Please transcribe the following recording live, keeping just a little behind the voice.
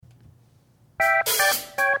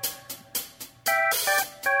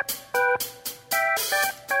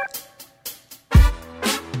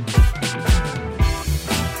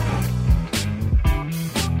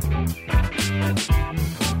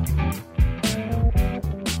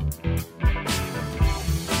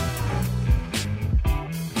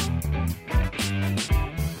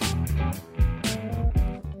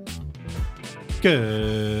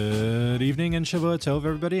Good evening and Shavua Tov,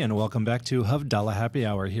 everybody, and welcome back to Havdalah Happy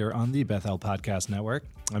Hour here on the Bethel Podcast Network.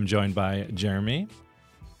 I'm joined by Jeremy.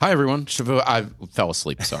 Hi, everyone. Shavua, I fell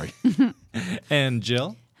asleep, sorry. And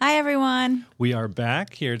Jill. Hi, everyone. We are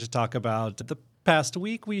back here to talk about the past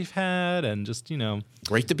week we've had and just,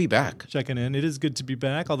 Great to be back. checking in. It is good to be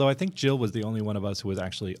back, although I think Jill was the only one of us who was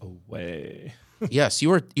actually away. Yes,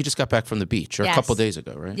 you just got back from the beach a couple days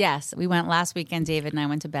ago, right? Yes, we went last weekend. David and I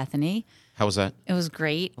went to Bethany. How was that? It was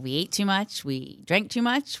great. We ate too much. We drank too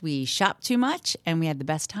much. We shopped too much, and we had the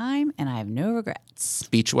best time. And I have no regrets.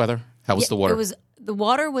 Beach weather? How was the water? The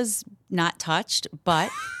water was not touched, but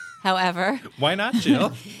however, Why not,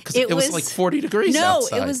 Jill? Because it was like 40 degrees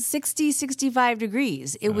outside. No, it was 60, 65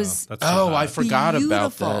 degrees. It was That's so hot. I forgot about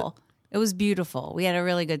beautiful. that. It was beautiful. We had a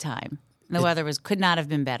really good time. The weather could not have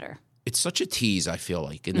been better. It's such a tease, I feel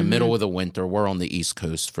like. In the middle of the winter, we're on the East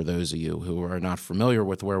Coast, for those of you who are not familiar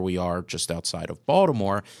with where we are, just outside of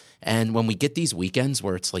Baltimore. And when we get these weekends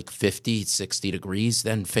where it's like 50, 60 degrees,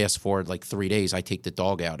 then fast forward like 3 days, I take the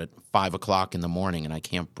dog out at 5 o'clock in the morning, and I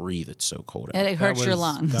can't breathe. It's so cold out. And it hurts your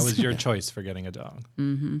lungs. That was your choice for getting a dog.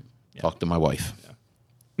 Talk to my wife.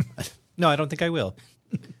 No, I don't think I will.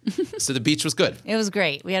 So the beach was good. It was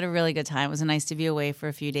great. We had a really good time. It was nice to be away for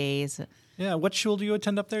a few days. Yeah, what shul do you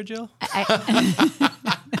attend up there, Jill?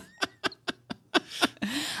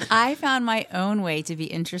 I found my own way to be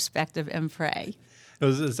introspective and pray.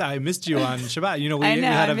 I missed you on Shabbat. We I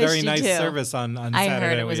had a missed very you nice too. service on I Saturday.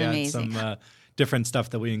 heard it was we amazing. had some different stuff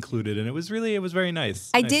that we included, and it was very nice.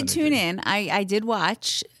 I Nice did energy. tune in. I did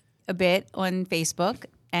watch a bit on Facebook,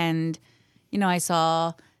 and I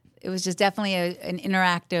saw it was just definitely an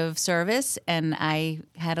interactive service, and I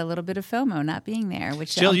had a little bit of FOMO not being there.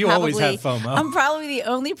 Which Jill, you always have FOMO. I'm probably the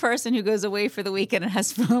only person who goes away for the weekend and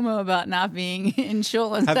has FOMO about not being in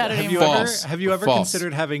shul on Saturday Have you morning. have you ever False.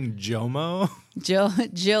 considered having JOMO? Jill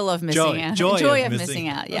of missing out. Joy of of missing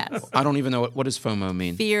out. Yes. I don't even know what does FOMO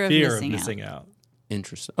mean. Fear of Fear of missing out. missing out.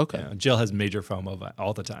 Interesting. Okay. Yeah, Jill has major FOMO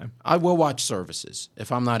all the time. I will watch services. If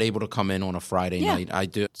I'm not able to come in on a Friday Yeah. night, I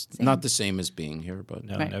do. It's not the same as being here, but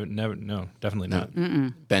No, Right. no, definitely not.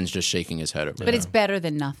 Ben's just shaking his head over But it's better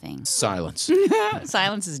than nothing. silence.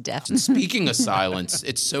 Silence is deafening. Speaking of silence,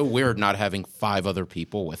 it's so weird not having 5 other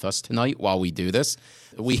people with us tonight while we do this.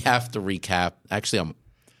 We have to recap. Actually, I'm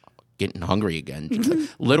getting hungry again.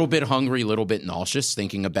 Little bit hungry, little bit nauseous,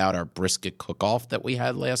 thinking about our brisket cook-off that we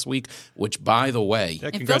had last week, which, by the way, Yeah,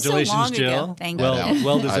 feels so congratulations, long ago. Jill. Thank well, you.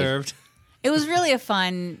 well deserved. It was really a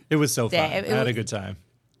fun. It was so fun. Day. I had a good time.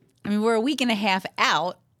 I mean, we're a week and a half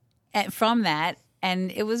out from that,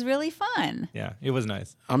 and it was really fun. Yeah, it was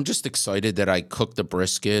nice. I'm just excited that I cooked the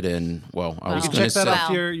brisket and, I was Wow. going to Check that say, off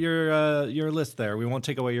Wow. your list there. We won't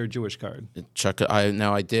take away your Jewish card.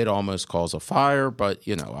 I did almost cause a fire, but,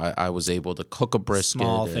 I was able to cook a brisket.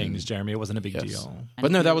 Small and- things, Jeremy. It wasn't a big Yes. deal.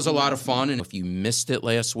 But no, that was a lot of fun. And if you missed it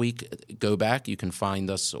last week, go back. You can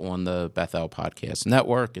find us on the Bethel Podcast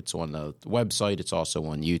Network. It's on the website. It's also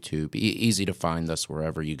on YouTube. Easy to find us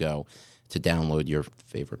wherever you go to download your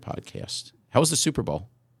favorite podcast. How was the Super Bowl?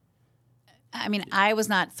 I mean, I was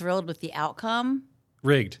not thrilled with the outcome.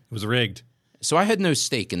 Rigged. It was rigged. So I had no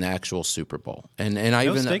stake in the actual Super Bowl. And I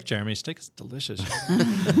No even steak, Jeremy. Steak is delicious.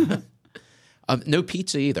 no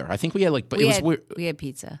pizza either. I think we had but We it was had, weird. we had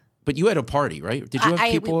pizza. But you had a party, right? Did you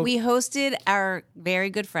have people? We hosted our very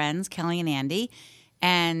good friends, Kelly and Andy,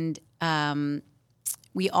 and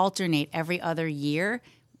we alternate every other year.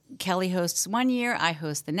 Kelly hosts one year, I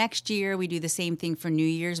host the next year. We do the same thing for New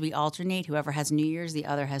Year's. We alternate. Whoever has New Year's, the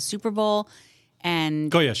other has Super Bowl.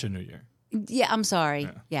 And Goyesha New Year. yeah, I'm sorry.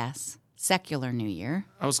 Yes. Secular New Year.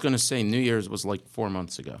 I was going to say New Year's was like 4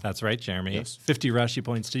 months ago. That's right, Jeremy. Yes. 50 Rashi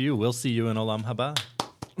points to you. We'll see you in Olam Haba.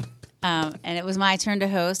 And it was my turn to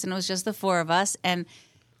host, and it was just the 4 of us. And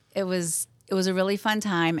it was a really fun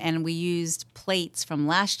time. And we used plates from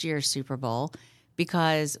last year's Super Bowl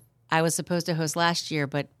because I was supposed to host last year,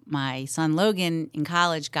 but my son Logan in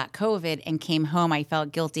college got COVID and came home. I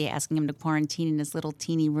felt guilty asking him to quarantine in his little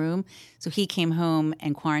teeny room. So he came home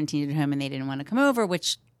and quarantined at home, and they didn't want to come over,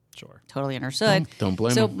 which Sure. totally understood. Don't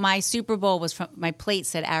blame So him. my Super Bowl was from my plate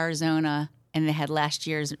said Arizona, and they had last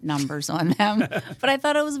year's numbers on them. But I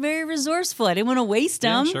thought it was very resourceful. I didn't want to waste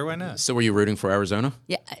Yeah, them. sure, why not? So were you rooting for Arizona?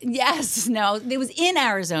 Yeah. Yes. No. It was in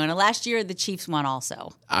Arizona last year. The Chiefs won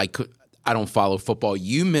also. I don't follow football.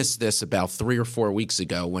 You missed this about 3 or 4 weeks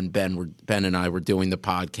ago when Ben and I were doing the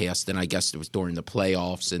podcast, and I guess it was during the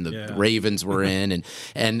playoffs, and the Ravens were in,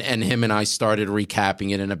 and him and I started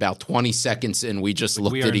recapping it, and about 20 seconds in, we just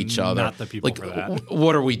looked at each other. Not the people for that.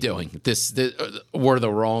 What are we doing? This we're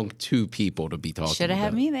the wrong two people to be talking. Should have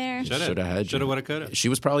had me there. Should have had. Should have. Would have. Could have. She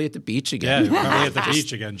was probably at the beach again. Yeah, probably at the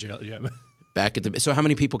beach again, Jill. Yeah. Back at the. So how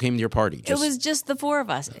many people came to your party? It was just the 4 of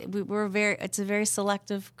us. It's a very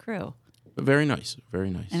selective crew. Very nice. Very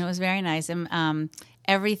nice. And it was very nice. And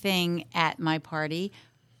everything at my party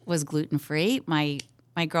was gluten-free. My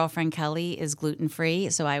girlfriend Kelly is gluten-free,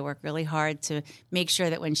 so I work really hard to make sure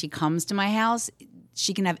that when she comes to my house,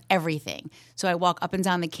 she can have everything. So I walk up and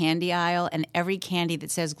down the candy aisle, and every candy that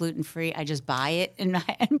says gluten-free, I just buy it.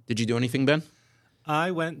 Did you do anything, Ben?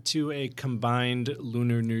 I went to a combined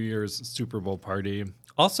Lunar New Year's Super Bowl party,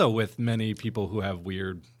 also with many people who have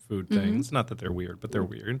weird food things. Not that they're weird, but they're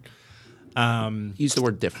weird. Use the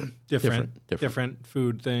word different. Different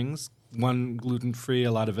food things. One gluten-free,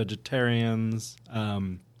 a lot of vegetarians.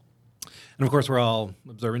 And of course, we're all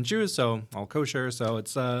observant Jews, so all kosher. So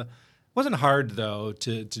it's wasn't hard, though,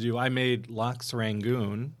 to do. I made Lox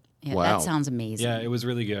Rangoon. Yeah, Wow. that sounds amazing. Yeah, it was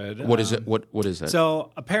really good. What is it? What is that?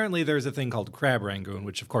 So apparently there's a thing called crab rangoon,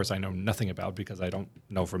 which of course I know nothing about because I don't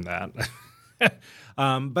know from that.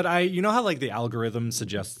 But you know how like the algorithm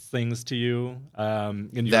suggests things to you,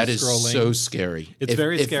 and you're that is scrolling? so scary. It's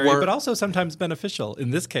very scary, but also sometimes beneficial.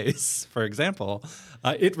 In this case, for example,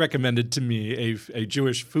 it recommended to me a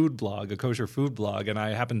Jewish food blog, a kosher food blog, and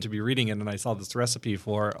I happened to be reading it, and I saw this recipe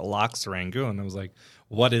for Lox Rangoon. I was like,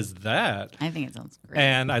 what is that? I think it sounds great.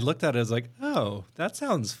 And I looked at it as like, oh, that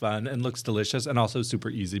sounds fun and looks delicious and also super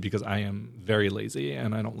easy because I am very lazy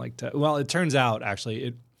and I don't like to. Well, it turns out actually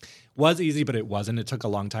it was easy, but it wasn't. It took a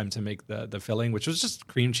long time to make the filling, which was just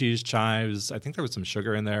cream cheese, chives. I think there was some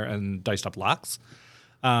sugar in there and diced up lox.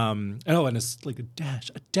 And it's like a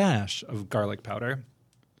dash of garlic powder.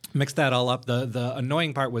 Mix that all up. The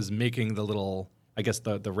annoying part was making the little, I guess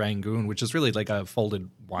the rangoon, which is really like a folded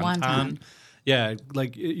wonton. Yeah,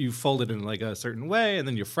 like you fold it in like a certain way, and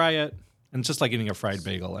then you fry it, and it's just like eating a fried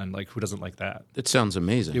bagel. And like, who doesn't like that? It sounds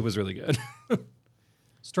amazing. It was really good.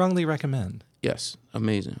 Strongly recommend. Yes,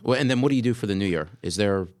 amazing. Well, and then what do you do for the New Year? Is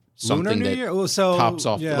there something Lunar New that Year? So, pops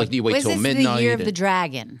off? yeah. Like, do you wait till this midnight? the year of the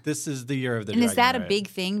dragon. This is the year of the And dragon. is that a right? big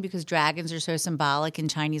thing because dragons are so symbolic in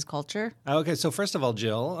Chinese culture? Okay, so first of all,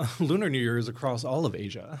 Jill, Lunar New Year is across all of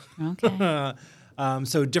Asia. Okay.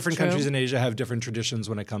 So different True. countries in Asia have different traditions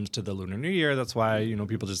when it comes to the Lunar New Year. That's why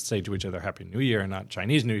people just say to each other Happy New Year and not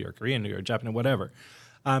Chinese New Year, Korean New Year, Japanese, whatever.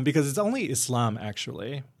 Because it's only Islam,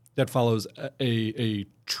 actually, that follows a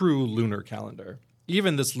true lunar calendar.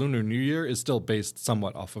 Even this Lunar New Year is still based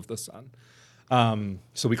somewhat off of the sun.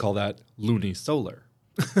 So we call that lunisolar.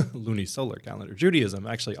 Lunisolar calendar. Judaism,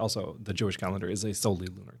 actually, also the Jewish calendar is a solely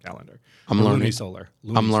lunar calendar. I'm learning. Lunisolar.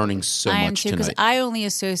 I'm learning so I am much too, because tonight. I only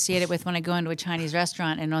associate it with when I go into a Chinese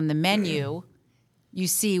restaurant and on the menu, you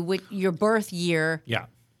see what your birth year. Yeah.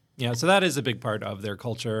 Yeah, so that is a big part of their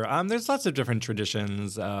culture. There's lots of different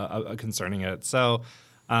traditions concerning it. So,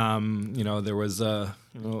 there was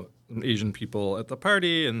some Asian people at the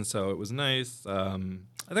party, and so it was nice.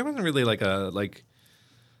 There wasn't really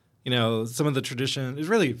some of the tradition is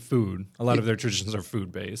really food. A lot of their traditions are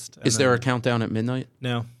food based. Is there a countdown at midnight?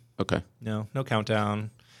 No, Okay. no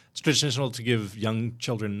countdown. It's traditional to give young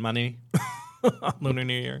children money on Lunar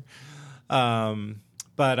New Year,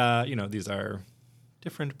 but these are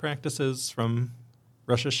different practices from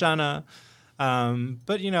Rosh Hashanah.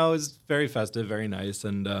 But it's very festive, very nice.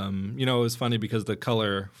 And, it was funny because the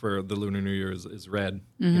color for the Lunar New Year is red,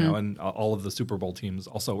 and all of the Super Bowl teams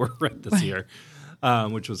also were red this year,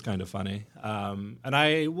 which was kind of funny. And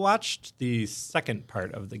I watched the second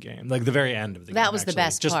part of the game, like the very end of the game. That was the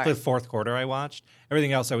best Just part. the fourth quarter I watched.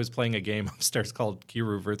 Everything else I was playing a game upstairs called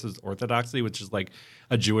Kiru versus Orthodoxy, which is like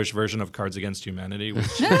a Jewish version of Cards Against Humanity, which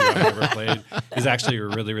if I've never played is actually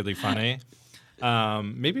really, really funny.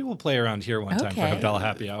 Maybe we'll play around here one time for Okay. Havdalah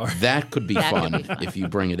Happy Hour. That could be That fun could be fun. if you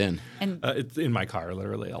bring it in. And It's in my car,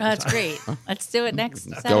 literally, all the that's time. great. Let's do it next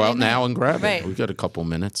Saturday Go out night. now and grab Right. it. We've got a couple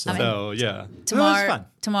minutes. So, yeah. So that was fun.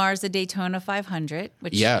 Tomorrow's the Daytona 500,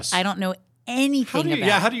 which Yes. I don't know anything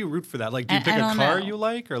about. How do you root for that? Like, do you I pick a don't car know. you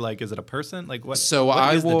like, or like, is it a person? Like, what? So what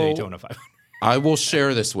I is will- the Daytona 500? I will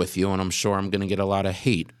share this with you, and I'm sure I'm going to get a lot of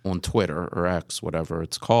hate on Twitter or X, whatever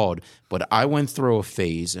it's called. But I went through a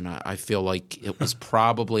phase, and I feel like it was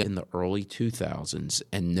probably in the early 2000s.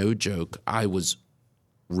 And no joke, I was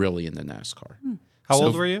really into NASCAR. How So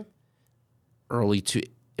old were you? Early to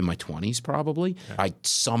in my 20s probably. I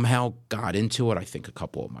somehow got into it. I think a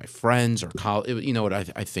couple of my friends or you know what, I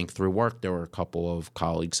think through work there were a couple of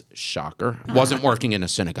colleagues, shocker. Wasn't working in a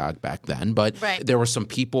synagogue back then, but there were some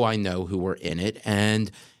people I know who were in it,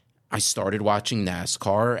 and I started watching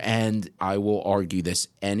NASCAR, and I will argue this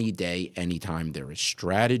any day, anytime. There is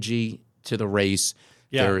strategy to the race.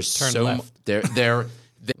 There is turn left.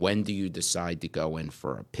 When do you decide to go in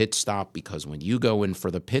for a pit stop? Because when you go in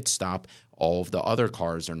for the pit stop, all of the other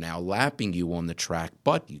cars are now lapping you on the track,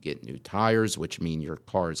 but you get new tires, which mean your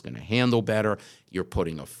car is going to handle better. You're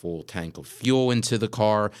putting a full tank of fuel into the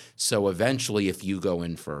car. So eventually, if you go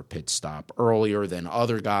in for a pit stop earlier than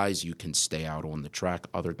other guys, you can stay out on the track.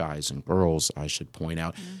 Other guys and girls, I should point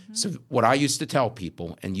out. So what I used to tell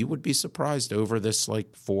people, and you would be surprised over this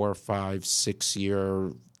like 4, 5, 6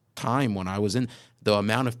 year time when I was in, the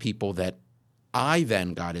amount of people that I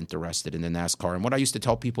then got interested in the NASCAR. And what I used to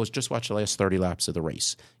tell people is just watch the last 30 laps of the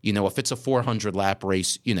race. You know, if it's a 400-lap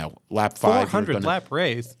race, you know, lap 5. 400-lap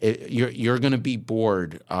race? You're going to be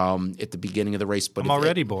bored at the beginning of the race. But I'm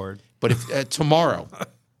already bored. But if tomorrow,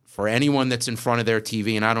 for anyone that's in front of their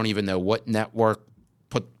TV, and I don't even know what network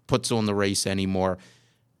puts on the race anymore,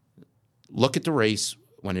 look at the race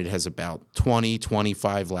when it has about 20,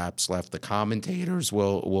 25 laps left. The commentators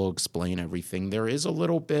will explain everything. There is a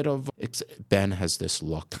little bit of Ben has this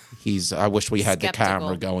look. I wish we had Skeptical. the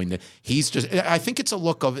camera going. He's just. I think it's a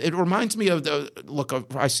look of. It reminds me of the look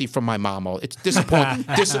of I see from my mom. It's disappointment.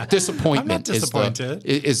 I'm not disappointed.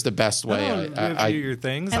 Is the best way. I do your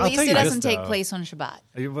things. At I'll least tell it you this, doesn't take though. place on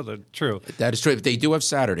Shabbat. Well, true. That is true. They do have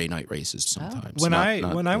Saturday night races sometimes. When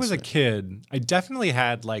I was a kid, I definitely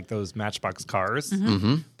had like those Matchbox cars,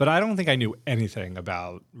 but I don't think I knew anything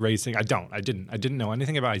about racing. I didn't know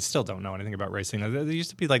anything about. I still don't know anything about racing. There used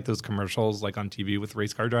to be like those commercials like on TV with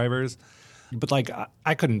race car drivers, but like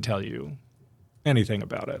I couldn't tell you anything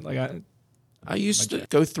about it. Like I used to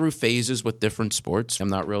go through phases with different sports. I'm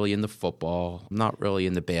not really into football. I'm not really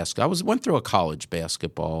into basketball. went through a college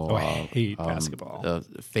basketball. I hate basketball.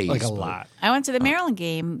 Phase. Like a lot. I went to the Maryland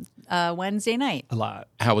game Wednesday night. A lot.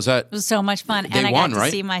 How was that? It was so much fun. They and I won, got to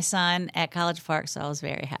right? see my son at College Park, so I was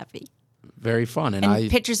very happy. Very fun. And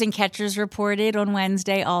pitchers and catchers reported on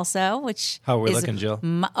Wednesday also, which How are we is looking, Jill?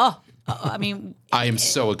 I mean, I am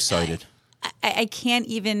so excited. I can't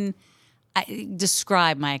even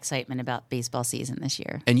describe my excitement about baseball season this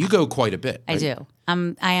year. And you go quite a bit. I right? do.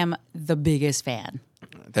 I am the biggest fan.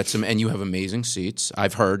 And you have amazing seats.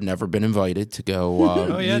 I've heard, never been invited to go.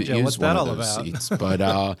 Jill, use what's one that of all those about? Seats. But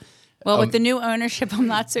Well, with the new ownership, I'm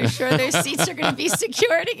not so sure those seats are going to be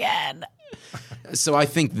secured again. so I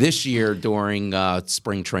think this year during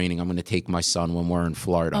spring training, I'm going to take my son when we're in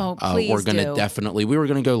Florida. Oh, please we're going to do. definitely. We were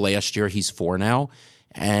going to go last year. He's 4 now.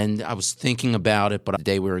 And I was thinking about it, but the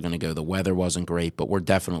day we were going to go, the weather wasn't great. But we're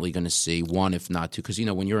definitely going to see one, if not two, because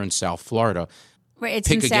when you're in South Florida, Right, it's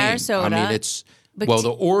pick in a game. Sarasota. I mean, it's But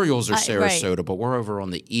the Orioles are right. Sarasota, but we're over on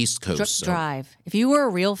the East Coast. so- Drive. If you were a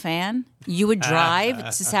real fan, you would drive to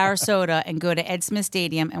Sarasota and go to Ed Smith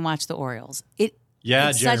Stadium and watch the Orioles. It's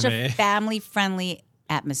such Jeremy. a family-friendly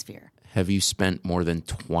atmosphere. Have you spent more than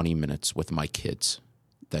 20 minutes with my kids?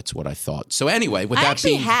 That's what I thought. So anyway, with I that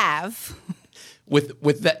actually being have.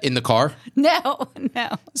 with that in the car. No.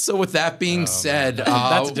 So with that being said,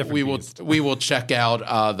 That's a different beast. we will check out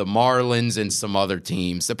the Marlins and some other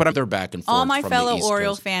teams, but they're back and forth. All my from fellow the East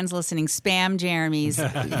Oriole Coast. fans listening, spam Jeremy's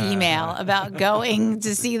email about going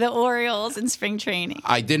to see the Orioles in spring training.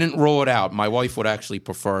 I didn't rule it out. My wife would actually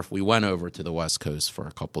prefer if we went over to the West Coast for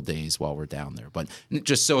a couple days while we're down there. But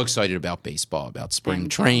just so excited about baseball, about spring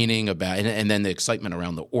training, and then the excitement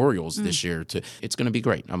around the Orioles this year. It's going to be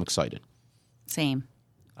great. I'm excited. Same.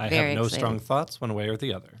 I Very have no excited. strong thoughts one way or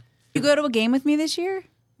the other. You go to a game with me this year?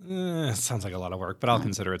 Sounds like a lot of work, but I'll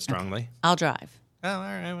consider it strongly. I'll drive. Oh, all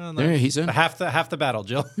right. Well, There he's in. half the battle,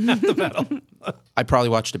 Jill. Half the battle. I probably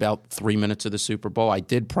watched about 3 minutes of the Super Bowl. I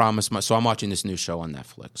did promise so I'm watching this new show on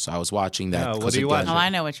Netflix. I was watching that. Oh, what 'cause are you again, Oh, I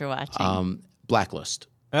know what you're watching. Blacklist.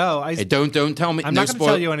 Oh, Hey, don't tell me. I'm no not going to spoil-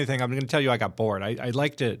 tell you anything. I'm going to tell you I got bored. I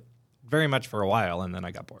liked it very much for a while, and then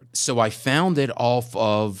I got bored. So I found it off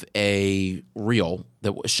of a reel.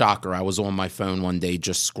 That was shocker. I was on my phone one day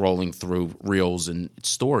just scrolling through reels and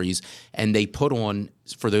stories, and they put on,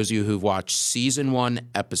 for those of you who've watched season 1,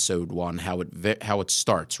 episode 1, how it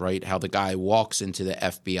starts, right? How the guy walks into the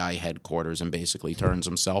FBI headquarters and basically turns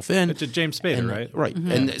himself in. It's a James Spader, And- right? Right.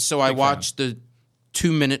 And so I watched the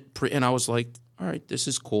 2-minute and I was like, all right, this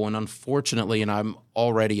is cool. And unfortunately, and I'm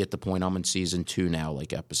already at the point, I'm in season 2 now,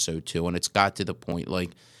 like episode 2, and it's got to the point like,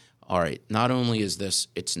 all right, not only is this,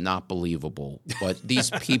 it's not believable, but these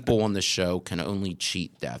people on the show can only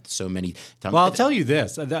cheat death so many times. Well, I'll tell you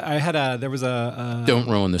this. There was a... Don't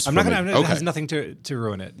ruin this I'm for not going me. to... It Okay. has nothing to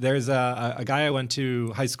ruin it. There's a guy I went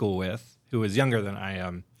to high school with who was younger than I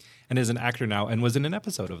am and is an actor now and was in an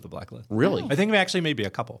episode of The Blacklist. Really? I think actually maybe a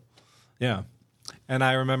couple. Yeah. And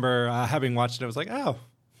I remember having watched it, I was like, oh,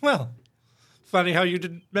 well, funny how you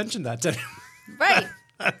didn't mention that today. Right.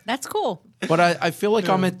 That's cool. But I feel like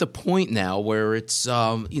I'm at the point now where it's,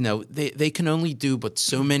 they can only do but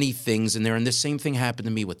so many things in there. And the same thing happened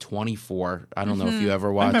to me with 24. I don't know if you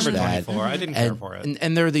ever watched remember that. 24. I didn't care for it.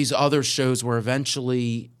 And there are these other shows where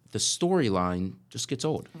eventually the storyline just gets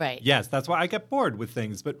old. Right. Yes, that's why I get bored with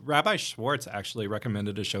things. But Rabbi Schwartz actually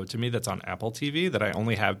recommended a show to me that's on Apple TV that I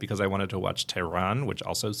only have because I wanted to watch Tehran, which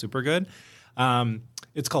also is super good.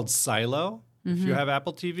 It's called Silo, if you have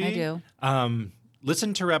Apple TV. I do.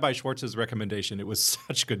 Listen to Rabbi Schwartz's recommendation. It was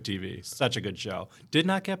such good TV, such a good show. Did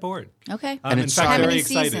not get bored. Okay. And In it's fact, how very many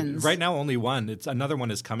excited. seasons? Right now, only one. Another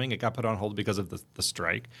one is coming. It got put on hold because of the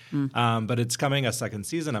strike. But it's coming a second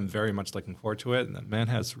season. I'm very much looking forward to it. And that man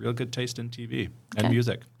has real good taste in TV and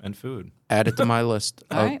music and food. Add it to my list.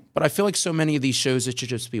 All right. But I feel like so many of these shows, it should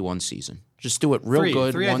just be one season. Just do it real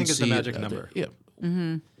good. Three, I one think, is the season. magic number. Yeah.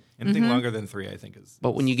 Anything longer than 3, I think, is...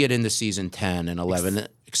 But when you get into season 10 and 11, wait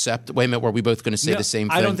a minute, were we both going to say No, the same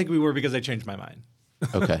thing? I don't think we were because I changed my mind.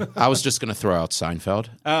 Okay. I was just going to throw out Seinfeld.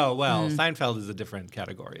 Oh, well, Seinfeld is a different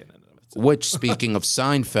category in and of itself. Which, speaking of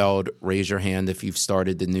Seinfeld, raise your hand if you've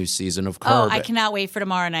started the new season of Curb. Oh, I cannot wait for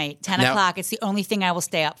tomorrow night, 10 Now- o'clock. It's the only thing I will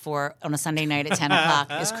stay up for on a Sunday night at 10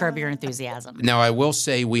 o'clock is Curb Your Enthusiasm. Now, I will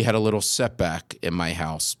say we had a little setback in my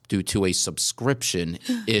house due to a subscription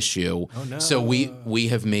issue. Oh, no. So we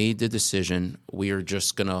have made the decision. We are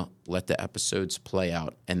just going to let the episodes play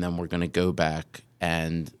out, and then we're going to go back.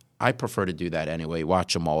 And I prefer to do that anyway,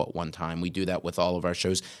 watch them all at one time. We do that with all of our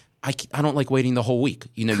shows. I don't like waiting the whole week.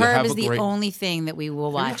 You know, you Curb have is a the great... only thing that we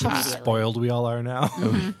will watch How immediately. spoiled we all are now.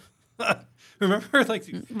 Remember, like,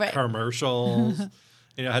 Right. commercials?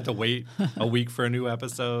 Had to wait a week for a new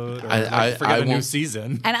episode, or I forget a new won't-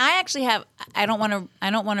 season. And I actually have. I don't want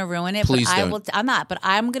to ruin it. Please but I don't. will. I'm not. But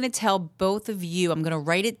I'm going to tell both of you. I'm going to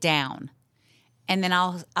write it down, and then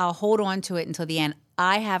I'll hold on to it until the end.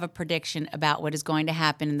 I have a prediction about what is going to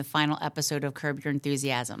happen in the final episode of Curb Your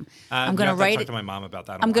Enthusiasm. I'm going to write talk it. to my mom about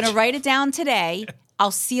that. I'm going to write it down today. I'll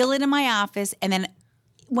seal it in my office, and then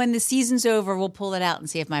when the season's over, we'll pull it out and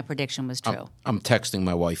see if my prediction was true. I'm texting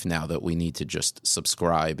my wife now that we need to just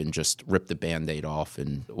subscribe and just rip the Band-Aid off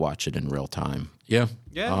and watch it in real time. Yeah.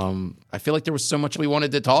 Yeah. I feel like there was so much we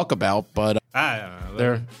wanted to talk about, but I don't know.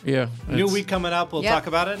 there, yeah. New week coming up. We'll Yep. talk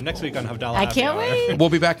about it next week on Havdalah. I Happy can't Hour. wait. We'll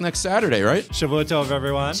be back next Saturday, right? Shavua Tov,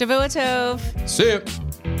 everyone. Shavua Tov. See you.